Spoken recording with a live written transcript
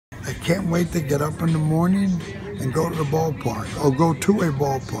can't wait to get up in the morning and go to the ballpark, or go to a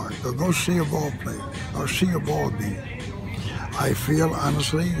ballpark, or go see a ball play, or see a ball game. I feel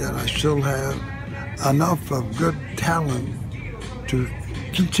honestly that I still have enough of good talent to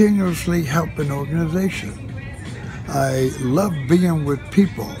continuously help an organization. I love being with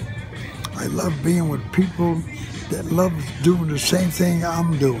people. I love being with people that love doing the same thing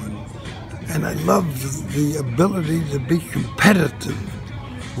I'm doing. And I love the ability to be competitive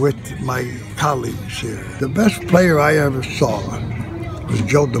with my colleagues here. The best player I ever saw was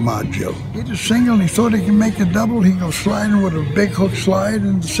Joe DiMaggio. He did a single and he thought he could make a double. He goes sliding with a big hook slide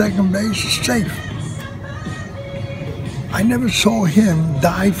and the second base is safe. I never saw him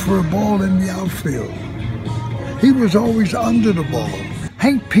dive for a ball in the outfield. He was always under the ball.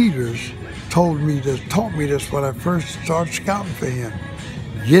 Hank Peters taught me this when I first started scouting for him.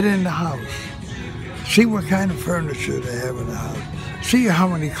 Get in the house. See what kind of furniture they have in the house. See how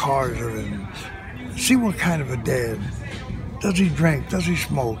many cars are in it. See what kind of a dad. Does he drink? Does he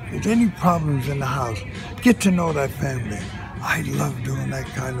smoke? Is there any problems in the house? Get to know that family. I love doing that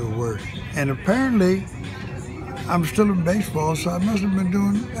kind of work. And apparently, I'm still in baseball, so I must have been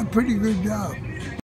doing a pretty good job.